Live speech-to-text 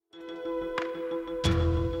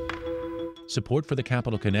Support for the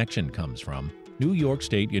Capital Connection comes from New York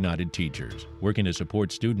State United Teachers, working to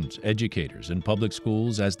support students, educators, and public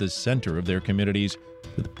schools as the center of their communities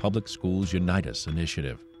with the Public Schools Unite Us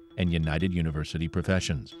initiative, and United University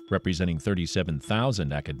Professions, representing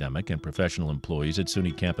 37,000 academic and professional employees at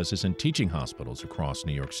SUNY campuses and teaching hospitals across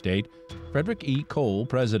New York State. Frederick E. Cole,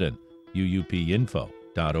 President, uupinfo.org.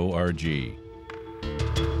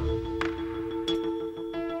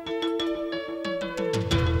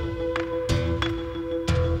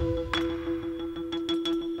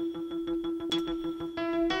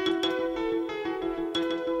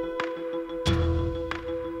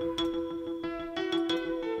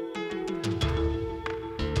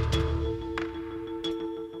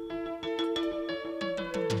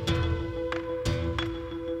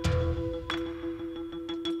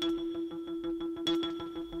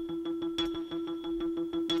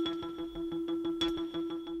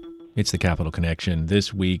 It's the Capital Connection.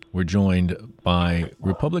 This week, we're joined by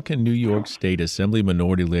Republican New York State Assembly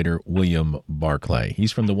Minority Leader William Barclay.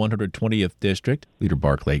 He's from the 120th District. Leader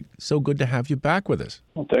Barclay, so good to have you back with us.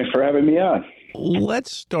 Well, thanks for having me on.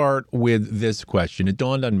 Let's start with this question. It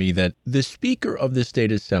dawned on me that the Speaker of the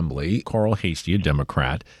State Assembly, Carl Hastie, a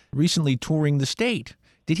Democrat, recently touring the state.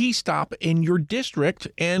 Did he stop in your district,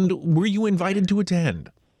 and were you invited to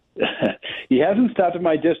attend? He hasn't stopped in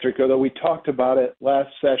my district, although we talked about it last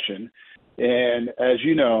session. And as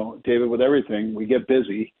you know, David, with everything, we get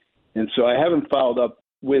busy. And so I haven't followed up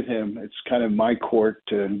with him. It's kind of my court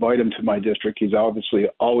to invite him to my district. He's obviously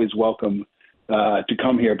always welcome to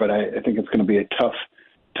come here, but I think it's going to be a tough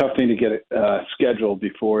thing to get scheduled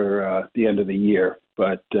before the end of the year.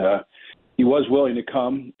 But he was willing to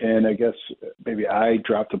come, and I guess maybe I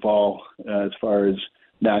dropped the ball as far as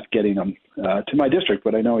not getting him to my district,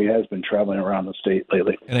 but I know he has been traveling around the state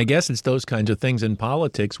lately. And I guess it's those kinds of things in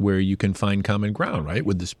politics where you can find common ground, right?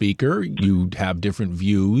 With the speaker, you have different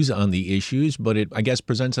views on the issues, but it, I guess,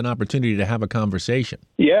 presents an opportunity to have a conversation.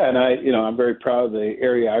 Yeah, and I'm very proud of the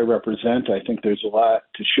area I represent. I think there's a lot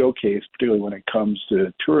to showcase, particularly when it comes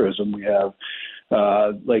to tourism. We have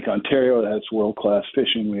Lake Ontario, that's world-class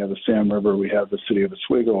fishing. We have the Sam River. We have the city of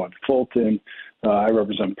Oswego and Fulton. I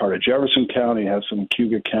represent part of Jefferson County, have some in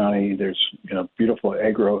Cuyahoga County. There's beautiful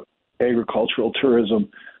agricultural tourism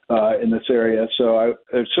in this area. So I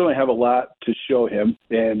certainly have a lot to show him,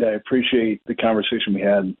 and I appreciate the conversation we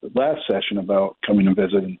had last session about coming and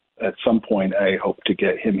visit. And at some point, I hope to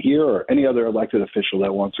get him here or any other elected official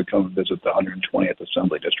that wants to come and visit the 120th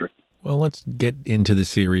Assembly District. Well, let's get into the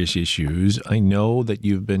serious issues. I know that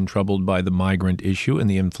you've been troubled by the migrant issue and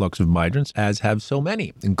the influx of migrants, as have so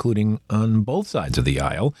many, including on both sides of the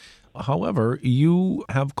aisle. However, you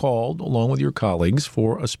have called, along with your colleagues,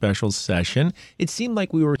 for a special session. It seemed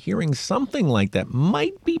like we were hearing something like that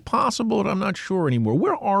might be possible, but I'm not sure anymore.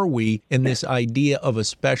 Where are we in this idea of a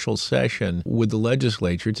special session with the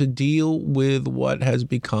legislature to deal with what has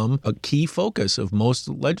become a key focus of most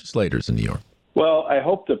legislators in New York? Well, I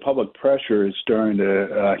hope the public pressure is starting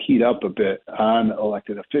to heat up a bit on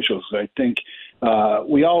elected officials. I think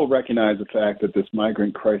we all recognize the fact that this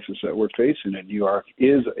migrant crisis that we're facing in New York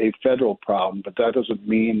is a federal problem, but that doesn't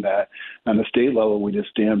mean that on the state level we just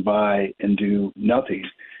stand by and do nothing.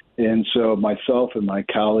 And so myself and my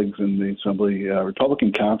colleagues in the Assembly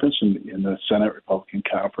Republican Conference and in the Senate Republican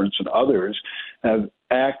Conference and others have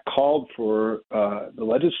called for the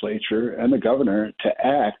legislature and the governor to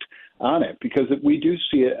act on it, because we do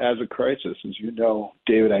see it as a crisis. As you know,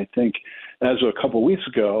 David, I think as of a couple of weeks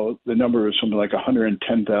ago, the number was something like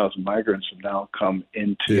 110,000 migrants have now come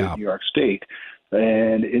into New York State.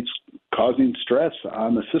 And it's causing stress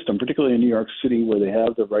on the system, particularly in New York City, where they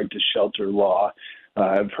have the right to shelter law.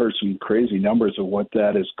 I've heard some crazy numbers of what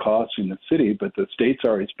that is costing the city, but the state's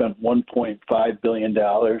already spent $1.5 billion.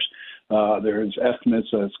 There's estimates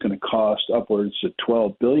that it's going to cost upwards of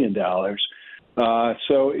 $12 billion.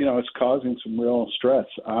 So, it's causing some real stress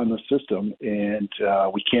on the system, and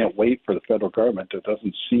we can't wait for the federal government that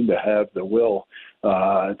doesn't seem to have the will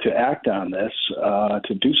to act on this,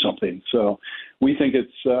 to do something. So we think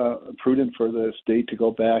it's prudent for the state to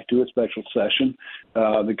go back to a special session.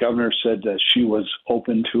 The governor said that she was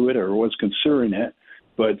open to it or was considering it,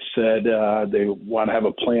 but said they want to have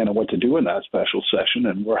a plan on what to do in that special session,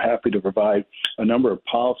 and we're happy to provide a number of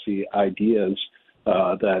policy ideas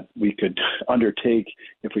that we could undertake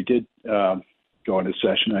if we did go into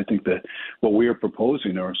session. I think that what we are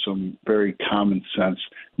proposing are some very common sense,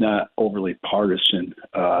 not overly partisan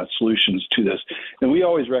solutions to this. And we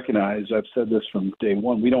always recognize, I've said this from day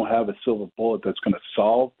one, we don't have a silver bullet that's going to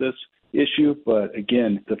solve this issue. But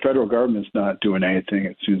again, the federal government's not doing anything.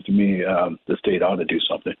 It seems to me the state ought to do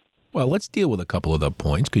something. Well, let's deal with a couple of the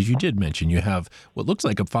points because you did mention you have what looks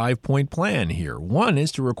like a 5-point plan here. One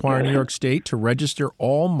is to require New York State to register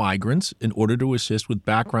all migrants in order to assist with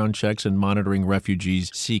background checks and monitoring refugees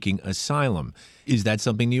seeking asylum. Is that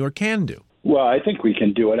something New York can do? Well, I think we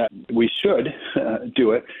can do it. We should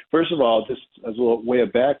do it. First of all, just as a little way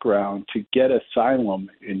of background, to get asylum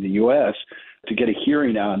in the U.S., to get a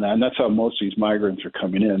hearing on that, and that's how most of these migrants are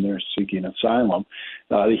coming in. They're seeking asylum.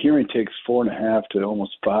 The hearing takes 4.5 to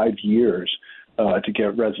almost 5 years to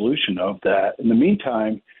get resolution of that. In the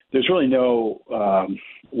meantime, there's really no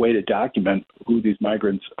way to document who these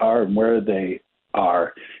migrants are and where they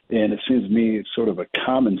are. And it seems to me it's sort of a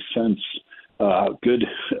common sense, good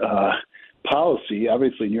policy.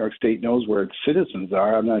 Obviously, New York State knows where its citizens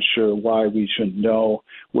are. I'm not sure why we shouldn't know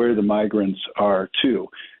where the migrants are, too.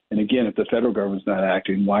 And again, if the federal government's not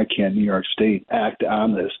acting, why can't New York State act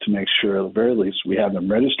on this to make sure, at the very least, we have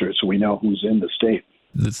them registered so we know who's in the state?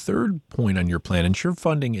 The third point on your plan, ensure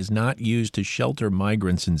funding is not used to shelter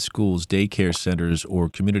migrants in schools, daycare centers, or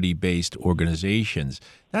community-based organizations.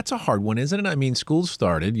 That's a hard one, isn't it? I mean, schools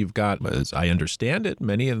started. You've got, as I understand it,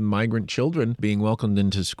 many of the migrant children being welcomed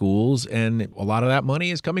into schools, and a lot of that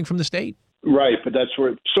money is coming from the state. Right, but that's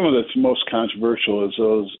where some of that's most controversial is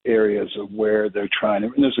those areas of where they're trying to,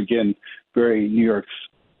 and this, again, very New York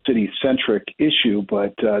City-centric issue,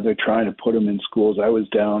 but they're trying to put them in schools. I was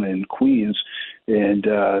down in Queens and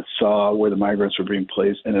saw where the migrants were being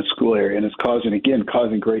placed in a school area, and it's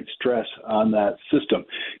causing great stress on that system.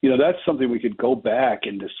 That's something we could go back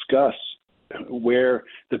and discuss, where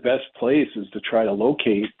the best place is to try to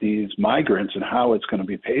locate these migrants and how it's going to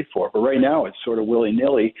be paid for. But right now it's sort of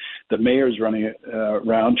willy-nilly. The mayor's running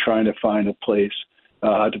around trying to find a place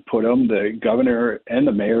to put them. The governor and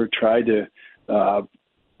the mayor tried to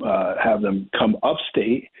have them come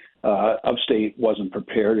upstate. Upstate wasn't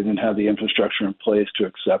prepared and didn't have the infrastructure in place to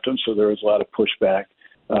accept them, so there was a lot of pushback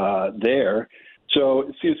there. So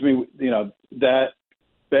it seems to me, that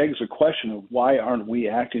begs a question of why aren't we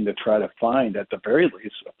acting to try to find, at the very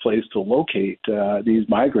least, a place to locate these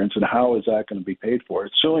migrants, and how is that going to be paid for?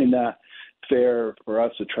 It's certainly not fair for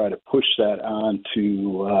us to try to push that on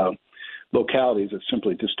to localities that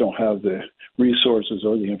simply just don't have the resources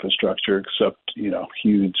or the infrastructure, except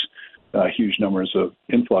huge numbers of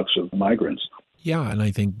influx of migrants. Yeah, and I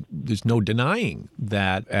think there's no denying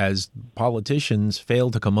that as politicians fail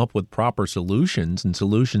to come up with proper solutions and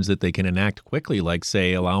solutions that they can enact quickly, like,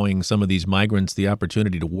 say, allowing some of these migrants the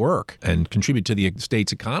opportunity to work and contribute to the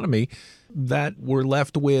state's economy, that we're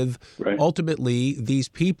left with ultimately these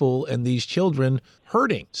people and these children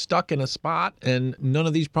hurting, stuck in a spot, and none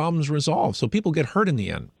of these problems resolved. So people get hurt in the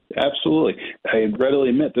end. Absolutely. I readily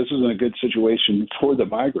admit this isn't a good situation for the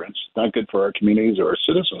migrants. Not good for our communities or our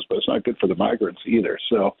citizens, but it's not good for the migrants either.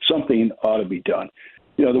 So something ought to be done.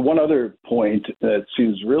 The one other point that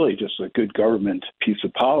seems really just a good government piece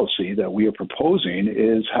of policy that we are proposing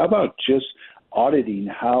is, how about just auditing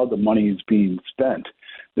how the money is being spent?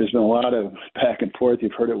 There's been a lot of back and forth.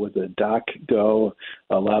 You've heard it with the DocGo,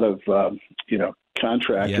 a lot of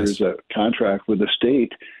contractors that contract with the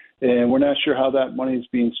state. And we're not sure how that money is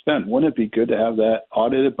being spent. Wouldn't it be good to have that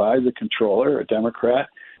audited by the controller, a Democrat,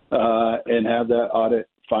 and have that audit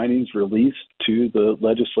findings released to the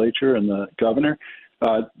legislature and the governor?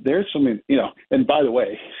 There's something, and by the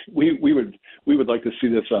way, we would like to see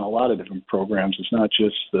this on a lot of different programs. It's not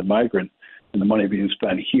just the migrant and the money being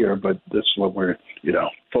spent here, but this is what we're,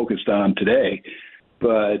 focused on today.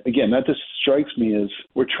 But again, that just strikes me as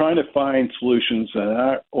we're trying to find solutions that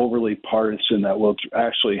aren't overly partisan, that will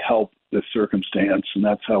actually help the circumstance. And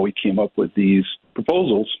that's how we came up with these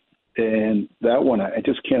proposals. And that one, I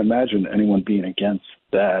just can't imagine anyone being against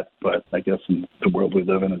that. But I guess in the world we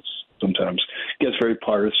live in, it's sometimes gets very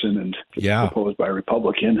partisan, and proposed by a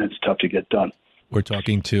Republican, it's tough to get done. We're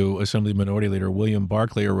talking to Assembly Minority Leader William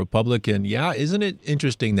Barclay, a Republican. Yeah, isn't it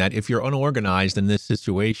interesting that if you're unorganized and this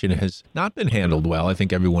situation has not been handled well, I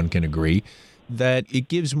think everyone can agree, that it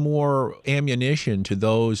gives more ammunition to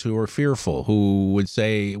those who are fearful, who would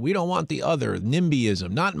say, we don't want the other,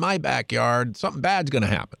 NIMBYism, not in my backyard, something bad's going to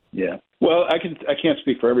happen. Yeah. Well, I can't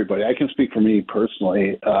speak for everybody. I can speak for me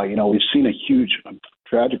personally. We've seen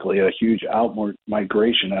tragically, a huge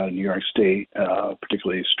migration out of New York State,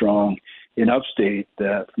 particularly strong in upstate,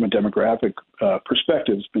 that from a demographic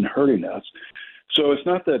perspective has been hurting us. So it's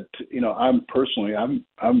not that,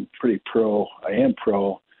 I'm pretty pro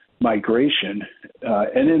migration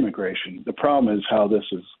and immigration. The problem is how this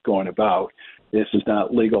is going about. This is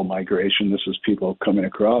not legal migration. This is people coming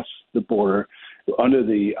across the border under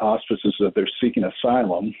the auspices that they're seeking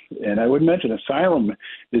asylum. And I would mention asylum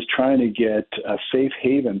is trying to get a safe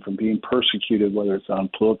haven from being persecuted, whether it's on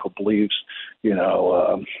political beliefs,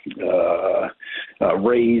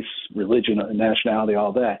 race, religion, nationality,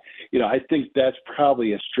 all that. I think that's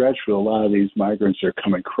probably a stretch for a lot of these migrants that are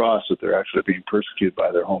coming across, that they're actually being persecuted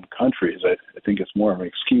by their home countries. I think it's more of an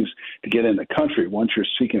excuse to get in the country. Once you're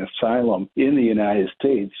seeking asylum in the United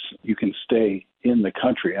States, you can stay in the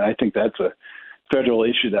country. And I think that's a federal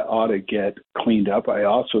issue that ought to get cleaned up. I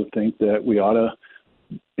also think that we ought to,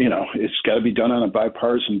 it's got to be done on a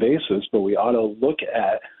bipartisan basis, but we ought to look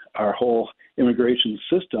at our whole immigration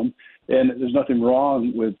system. And there's nothing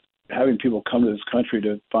wrong with having people come to this country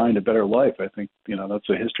to find a better life. I think, that's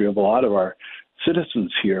a history of a lot of our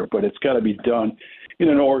citizens here, but it's got to be done in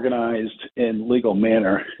an organized and legal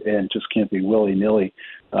manner, and just can't be willy-nilly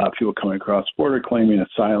people coming across the border claiming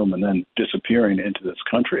asylum and then disappearing into this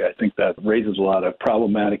country. I think that raises a lot of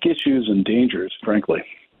problematic issues and dangers, frankly.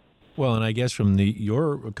 Well, and I guess from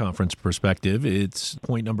your conference perspective, it's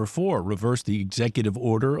point number 4, reverse the executive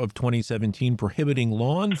order of 2017 prohibiting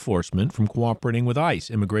law enforcement from cooperating with ICE,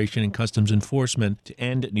 Immigration and Customs Enforcement, to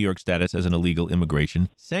end New York's status as an illegal immigration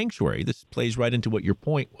sanctuary. This plays right into what your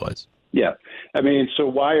point was. Yeah.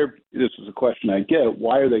 So this is a question I get,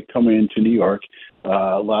 why are they coming into New York?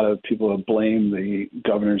 A lot of people have blamed the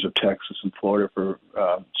governors of Texas and Florida for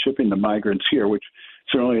shipping the migrants here, which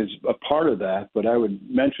certainly is a part of that. But I would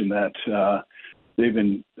mention that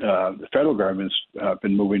the federal government's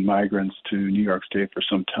been moving migrants to New York State for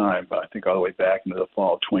some time, I think all the way back into the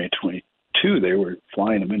fall of 2022. They were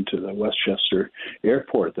flying them into the Westchester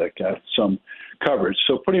airport that got some coverage.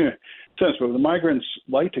 So putting a sense, but the migrants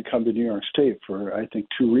like to come to New York State for, I think,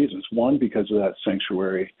 2 reasons. One, because of that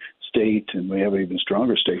sanctuary state, and we have even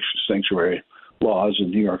stronger sanctuary laws in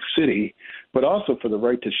New York City, but also for the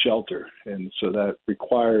right to shelter. And so that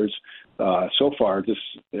requires, so far, this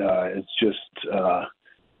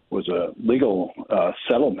was a legal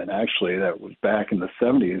settlement, actually, that was back in the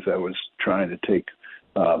 70s that was trying to take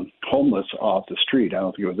homeless off the street. I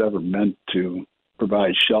don't think it was ever meant to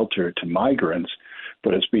provide shelter to migrants,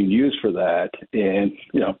 but it's being used for that. And,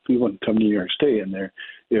 people can come to New York State and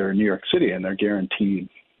they're in New York City and they're guaranteed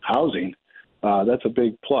housing. That's a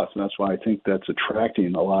big plus, and that's why I think that's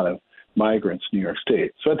attracting a lot of migrants to New York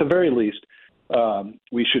State. So at the very least,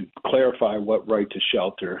 we should clarify what right to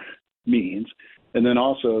shelter means. And then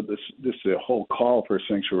also this is a whole call for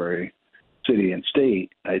sanctuary city and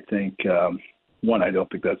state. I think, one, I don't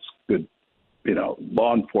think that's good,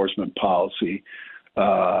 law enforcement policy.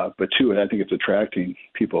 But 2, I think it's attracting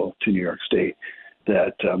people to New York State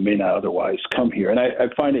that may not otherwise come here. And I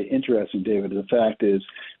find it interesting, David, the fact is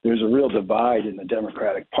there's a real divide in the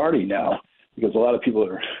Democratic Party now, because a lot of people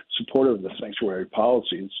that are supportive of the sanctuary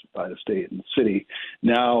policies by the state and the city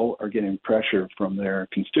now are getting pressure from their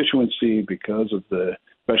constituency because of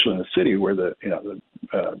especially in the city where the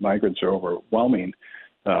migrants are overwhelming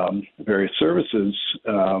various services.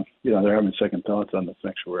 They're having second thoughts on the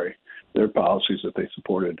sanctuary, their policies that they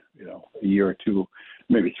supported, a year or 2,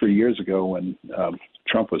 maybe 3 years ago when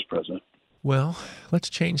Trump was president. Well, let's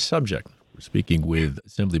change subject. We're speaking with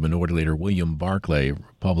Assembly Minority Leader William Barclay,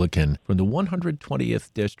 Republican, from the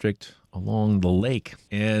 120th District along the lake.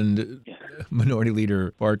 And Minority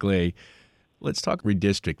Leader Barclay, let's talk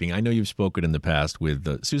redistricting. I know you've spoken in the past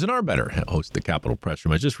with Susan Arbetter, host of the Capitol Press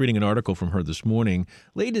Room. I was just reading an article from her this morning.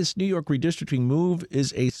 Latest New York redistricting move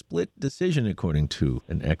is a split decision, according to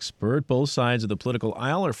an expert. Both sides of the political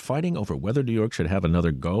aisle are fighting over whether New York should have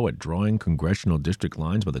another go at drawing congressional district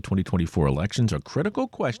lines by the 2024 elections, a critical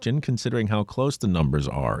question considering how close the numbers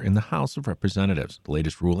are in the House of Representatives. The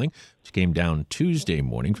latest ruling, which came down Tuesday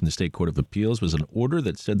morning from the State Court of Appeals, was an order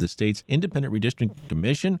that said the state's Independent Redistricting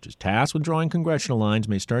Commission, which is tasked with drawing congressional lines,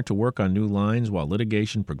 may start to work on new lines while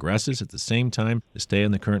litigation progresses. At the same time, the stay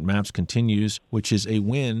on the current maps continues, which is a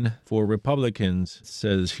win for Republicans,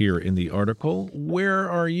 says here in the article.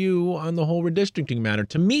 Where are you on the whole redistricting matter?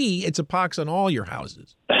 To me, it's a pox on all your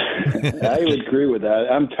houses. I would agree with that.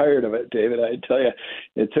 I'm tired of it, David. I tell you,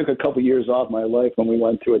 it took a couple years off my life when we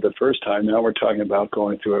went through it the first time. Now we're talking about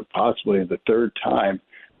going through it possibly the third time.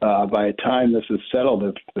 By the time this is settled,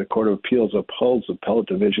 if the Court of Appeals upholds the appellate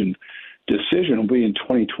division decision, will be in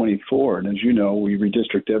 2024. And as you know, we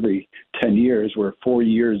redistrict every 10 years. We're 4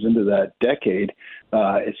 years into that decade.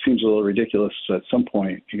 It seems a little ridiculous at some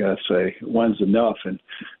point. You got to say, when's enough? And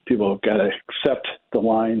people have got to accept the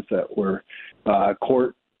lines that were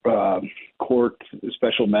court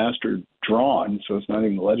special master drawn. So it's not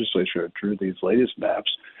even the legislature that drew these latest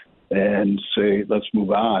maps. and say, let's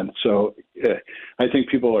move on. So I think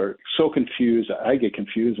people are so confused. I get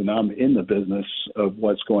confused, and I'm in the business of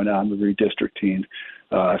what's going on with redistricting.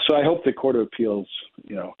 So I hope the Court of Appeals,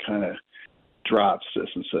 kind of drops this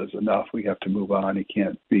and says, enough, we have to move on. You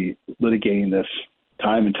can't be litigating this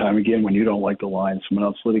time and time again. When you don't like the line, someone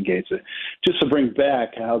else litigates it. Just to bring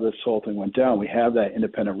back how this whole thing went down, we have that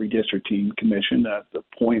independent redistricting commission. The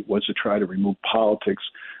point was to try to remove politics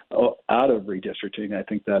out of redistricting. I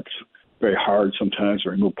think that's very hard sometimes to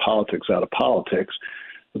remove politics out of politics.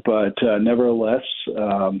 But nevertheless,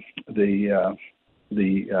 the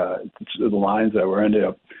lines that were ended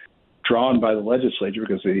up drawn by the legislature,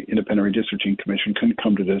 because the Independent Redistricting Commission couldn't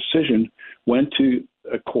come to the decision, went to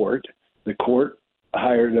a court. The court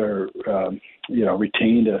hired or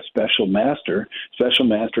retained a special master. Special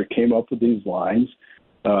master came up with these lines.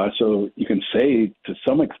 So you can say to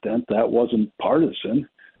some extent that wasn't partisan.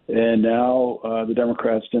 And now the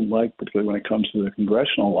Democrats didn't like, particularly when it comes to the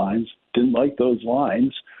congressional lines, didn't like those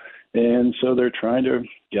lines. And so they're trying to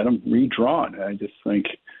get them redrawn. I just think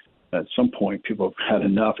at some point people have had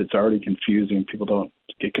enough. It's already confusing. People don't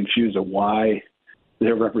get confused at why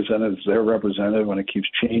their representative is their representative when it keeps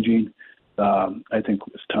changing. I think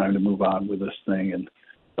it's time to move on with this thing, and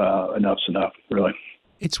enough's enough, really.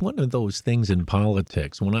 It's one of those things in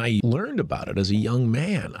politics. When I learned about it as a young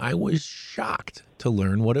man, I was shocked to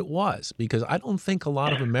learn what it was, because I don't think a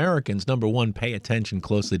lot of Americans, number one, pay attention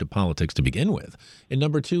closely to politics to begin with. And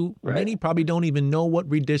number two, many probably don't even know what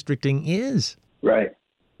redistricting is. Right.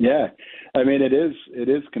 Yeah. I mean, it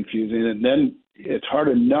is confusing. And then it's hard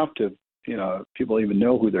enough to, people even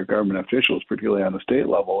know who their government officials, particularly on the state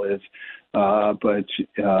level, is. But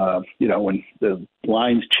when the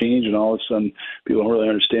lines change and all of a sudden people don't really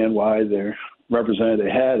understand why their representative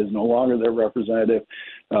they had is no longer their representative,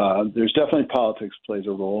 there's definitely politics plays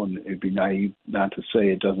a role, and it'd be naive not to say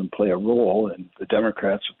it doesn't play a role. And the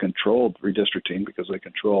Democrats have controlled redistricting because they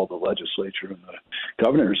control the legislature and the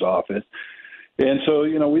governor's office. And so,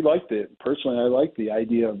 we liked it. Personally, I like the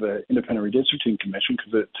idea of an independent redistricting commission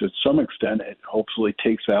because to some extent it hopefully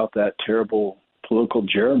takes out that terrible political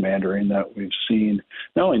gerrymandering that we've seen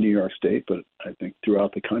not only in New York State, but I think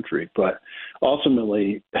throughout the country. But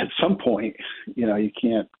ultimately, at some point, you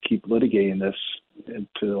can't keep litigating this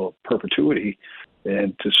until perpetuity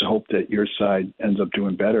and just hope that your side ends up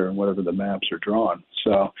doing better in whatever the maps are drawn.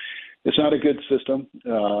 So it's not a good system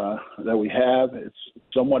that we have. It's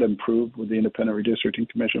somewhat improved with the Independent Redistricting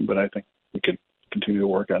Commission, but I think we could continue to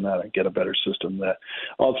work on that and get a better system that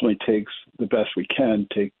ultimately takes the best we can,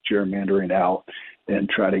 take gerrymandering out, and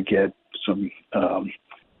try to get some,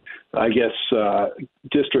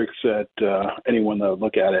 districts that anyone that would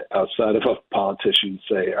look at it outside of a politician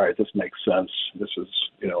say, all right, this makes sense. This is,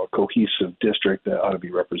 a cohesive district that ought to be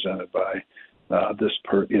represented by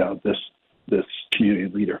this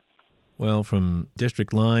community leader. Well, from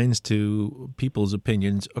district lines to people's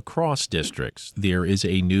opinions across districts, there is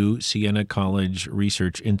a new Siena College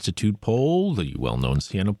Research Institute poll, the well-known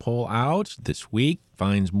Siena poll, out this week.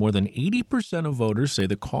 Finds more than 80% of voters say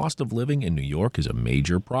the cost of living in New York is a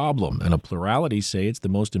major problem, and a plurality say it's the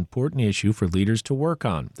most important issue for leaders to work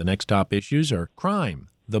on. The next top issues are crime,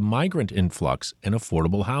 the migrant influx, and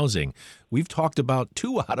affordable housing. We've talked about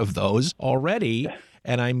two out of those already.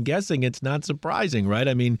 And I'm guessing it's not surprising, right?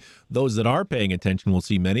 I mean, those that are paying attention will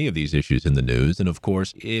see many of these issues in the news. And of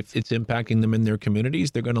course, if it's impacting them in their communities,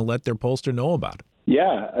 they're going to let their pollster know about it.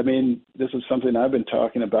 Yeah, I mean, this is something I've been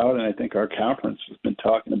talking about, and I think our conference has been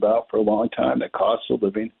talking about for a long time. The cost of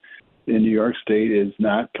living in New York State is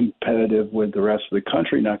not competitive with the rest of the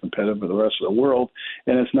country, not competitive with the rest of the world,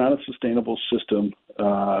 and it's not a sustainable system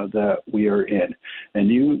that we are in. And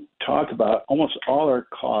you talk about almost all our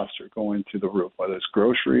costs are going through the roof, whether it's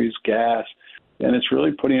groceries, gas, and it's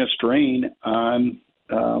really putting a strain on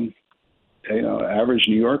average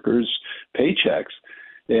New Yorkers' paychecks.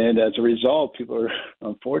 And as a result, people are,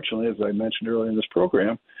 unfortunately, as I mentioned earlier in this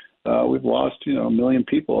program, we've lost, 1 million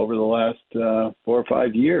people over the last 4 or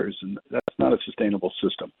 5 years, and that's not a sustainable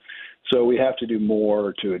system. So we have to do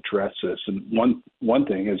more to address this. And one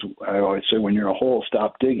thing is, I always say, when you're a hole,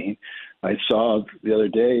 stop digging. I saw the other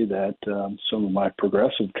day that some of my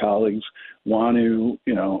progressive colleagues want to,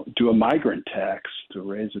 do a migrant tax, to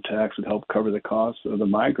raise the tax and help cover the cost of the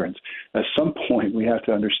migrants. At some point, we have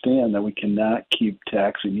to understand that we cannot keep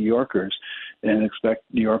taxing New Yorkers and expect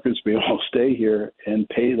New Yorkers to be able to stay here and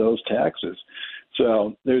pay those taxes.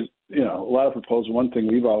 So there's, a lot of proposals. One thing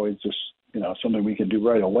we've always just, something we can do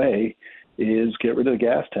right away is get rid of the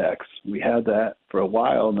gas tax. We had that for a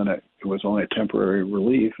while, and then it was only a temporary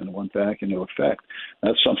relief and went back into effect.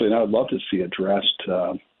 That's something I would love to see addressed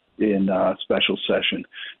in special session.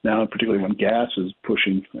 Now, particularly when gas is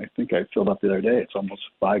pushing, I think I filled up the other day, it's almost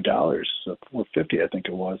 $5, $4.50 I think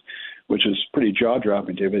it was, which is pretty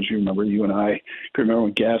jaw-dropping, Dave. As you remember, you and I could remember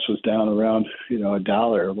when gas was down around, $1,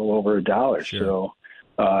 a little over $1. Sure. So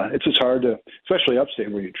it's just hard to, especially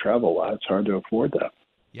upstate where you travel a lot, it's hard to afford that.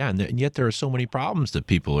 Yeah, and yet there are so many problems that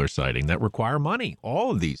people are citing that require money.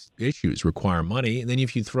 All of these issues require money. And then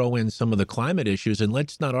if you throw in some of the climate issues, and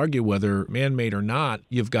let's not argue whether man-made or not,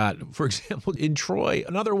 you've got, for example, in Troy,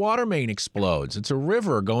 another water main explodes. It's a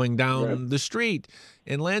river going down the street.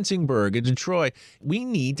 In Lansingburg, in Detroit, we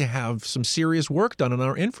need to have some serious work done on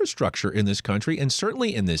our infrastructure in this country and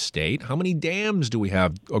certainly in this state. How many dams do we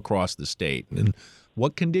have across the state? And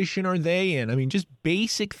what condition are they in? I mean, just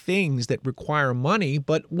basic things that require money,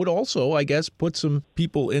 but would also, I guess, put some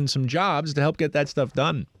people in some jobs to help get that stuff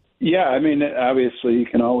done. Yeah, I mean, obviously you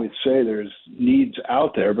can always say there's needs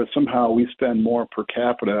out there, but somehow we spend more per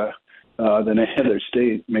capita than any other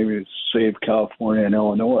state, maybe save California and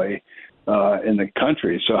Illinois in the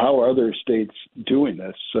country. So how are other states doing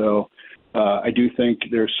this? So I do think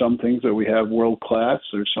there's some things that we have world class.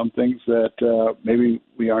 There's some things that maybe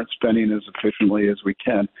we aren't spending as efficiently as we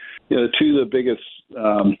can. The two of the biggest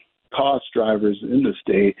cost drivers in the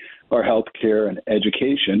state are healthcare and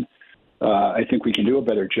education. I think we can do a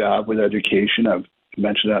better job with education. I've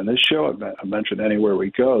mentioned that on this show. I've mentioned anywhere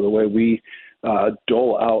we go. The way we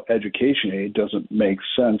dole out education aid doesn't make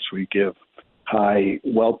sense. We give high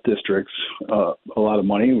wealth districts a lot of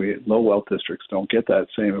money. Low wealth districts don't get that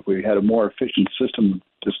same. If we had a more efficient system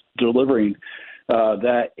just delivering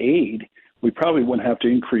that aid, we probably wouldn't have to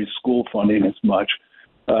increase school funding as much.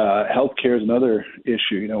 Healthcare is another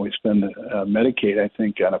issue. We spend Medicaid, I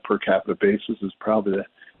think, on a per capita basis is probably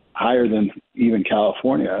higher than even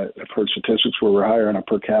California. I've heard statistics where we're higher on a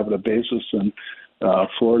per capita basis than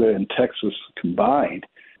Florida and Texas combined.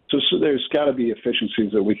 So there's got to be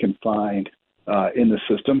efficiencies that we can find in the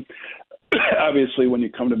system. Obviously, when you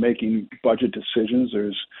come to making budget decisions,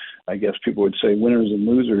 there's, I guess people would say, winners and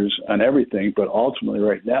losers on everything. But ultimately,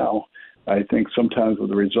 right now, I think sometimes with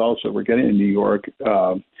the results that we're getting in New York,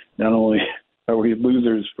 not only are we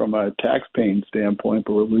losers from a tax-paying standpoint,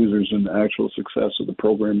 but we're losers in the actual success of the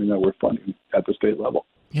programming that we're funding at the state level.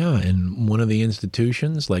 Yeah, and one of the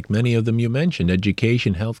institutions, like many of them you mentioned,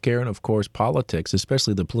 education, healthcare, and of course politics,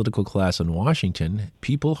 especially the political class in Washington,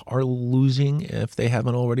 people are losing, if they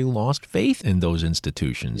haven't already lost, faith in those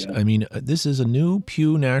institutions. Yeah. I mean, this is a new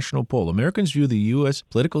Pew National poll. Americans view the U.S.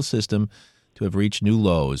 political system to have reached new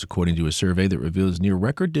lows, according to a survey that reveals near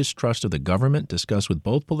record distrust of the government, discussed with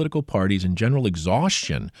both political parties, and general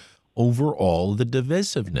exhaustion over all the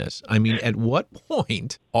divisiveness. I mean, at what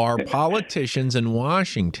point are politicians in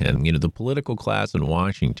Washington, the political class in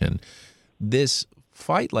Washington, this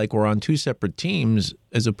fight like we're on two separate teams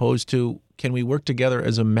as opposed to can we work together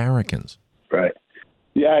as Americans? Right.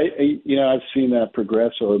 Yeah, I've seen that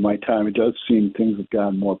progress over my time. It does seem things have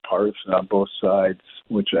gotten more partisan on both sides,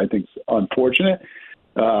 which I think is unfortunate.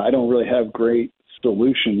 I don't really have great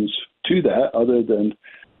solutions to that other than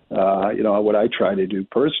what I try to do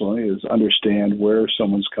personally is understand where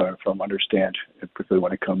someone's coming from, understand, particularly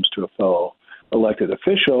when it comes to a fellow elected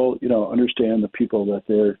official, understand the people that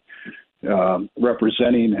they're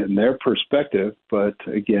representing and their perspective, but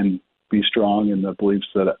again, be strong in the beliefs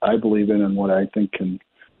that I believe in and what I think can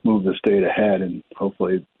move the state ahead. And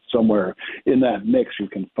hopefully somewhere in that mix, you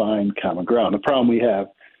can find common ground. The problem we have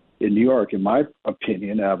in New York, in my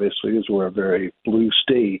opinion, obviously, is we're a very blue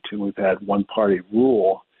state and we've had one-party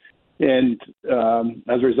rule. And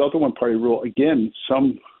as a result of one-party rule, again,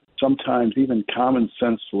 sometimes even common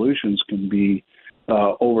sense solutions can be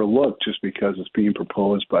overlooked just because it's being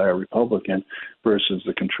proposed by a Republican versus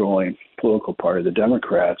the controlling political party, the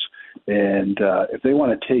Democrats. And if they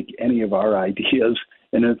want to take any of our ideas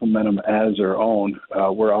and implement them as their own,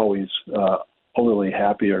 we're always overly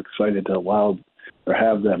happy or excited to allow or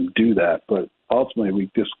have them do that. But ultimately,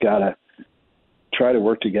 we just got to try to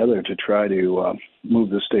work together to try to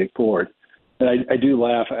move the state forward. And I do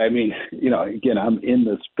laugh. I mean, again, I'm in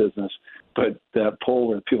this business, but that poll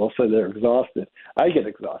where people say they're exhausted, I get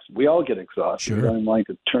exhausted. We all get exhausted. Sure. I don't like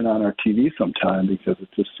to turn on our TV sometime because it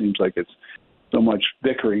just seems like it's so much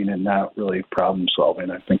bickering and not really problem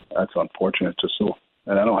solving. I think that's unfortunate.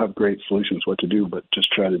 And I don't have great solutions what to do, but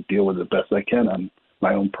just try to deal with it best I can on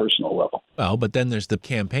my own personal level. Well, but then there's the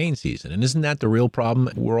campaign season. And isn't that the real problem?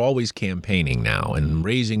 We're always campaigning now and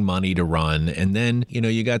raising money to run. And then,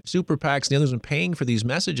 you got super PACs and the others paying for these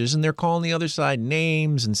messages, and they're calling the other side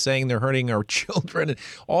names and saying they're hurting our children and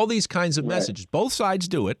all these kinds of messages. Both sides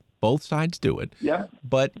do it. Both sides do it. Yeah.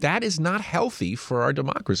 But that is not healthy for our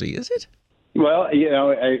democracy, is it? Well,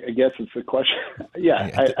 I guess it's a question. Yeah,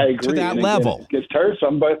 I agree. To that and level. again, it gets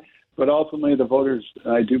tiresome, but ultimately the voters,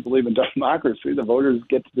 I do believe in democracy, the voters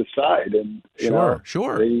get to decide. And,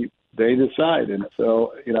 Sure. They decide. And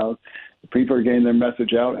so, people are getting their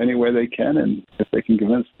message out any way they can. And if they can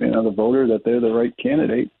convince, the voter that they're the right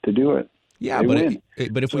candidate to do it, yeah, they but win.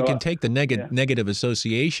 but if we can take the negative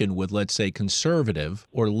association with, let's say, conservative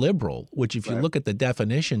or liberal, which if you look at the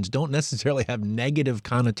definitions don't necessarily have negative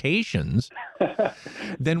connotations,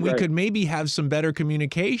 then we could maybe have some better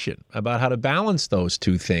communication about how to balance those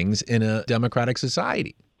two things in a democratic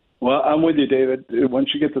society. Well, I'm with you, David. Once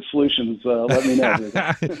you get the solutions, let me know.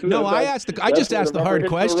 No, I just asked the hard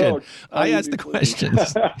question. I asked the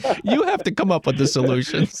questions. You have to come up with the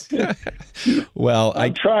solutions. Well,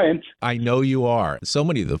 I'm trying. I know you are. So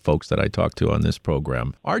many of the folks that I talk to on this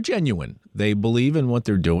program are genuine. They believe in what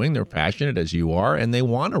they're doing. They're passionate as you are, and they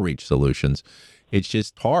want to reach solutions. It's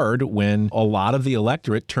just hard when a lot of the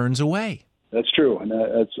electorate turns away. That's true, and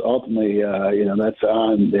that's ultimately, that's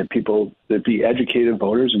on the people that be educated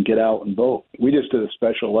voters and get out and vote. We just did a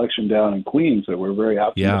special election down in Queens that we're very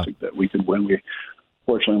optimistic that we could win. We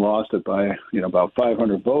fortunately lost it by, about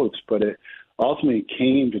 500 votes, but it ultimately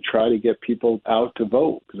came to try to get people out to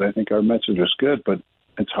vote because I think our message was good, but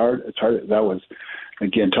it's hard. It's hard. That was,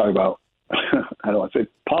 again, talking about, I don't want to say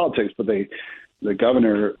politics, but the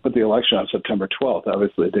governor put the election on September 12th,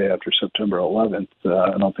 obviously the day after September 11th.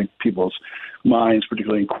 I don't think people's minds,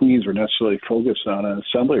 particularly in Queens, were necessarily focused on an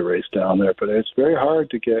assembly race down there. But it's very hard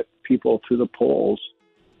to get people to the polls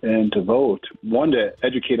and to vote. One, to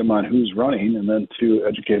educate them on who's running, and then two,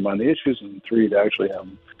 educate them on the issues, and three, to actually have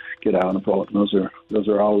them get out and vote. And those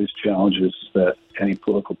are always challenges that any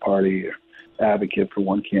political party or advocate for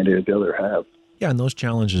one candidate or the other have. Yeah, and those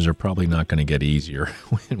challenges are probably not going to get easier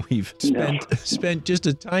when we've spent just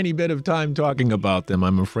a tiny bit of time talking about them.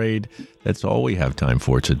 I'm afraid that's all we have time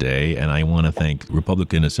for today. And I want to thank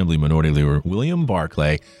Republican Assembly Minority Leader William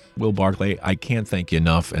Barclay. Will Barclay, I can't thank you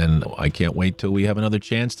enough, and I can't wait till we have another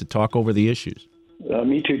chance to talk over the issues.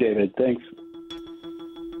 Me too, David. Thanks.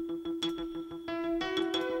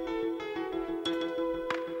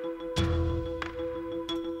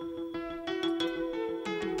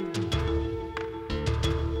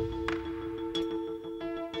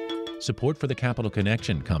 Support for the Capital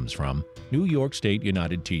Connection comes from New York State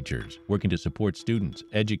United Teachers, working to support students,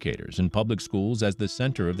 educators, and public schools as the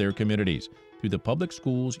center of their communities through the Public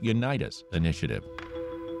Schools Unite Us initiative.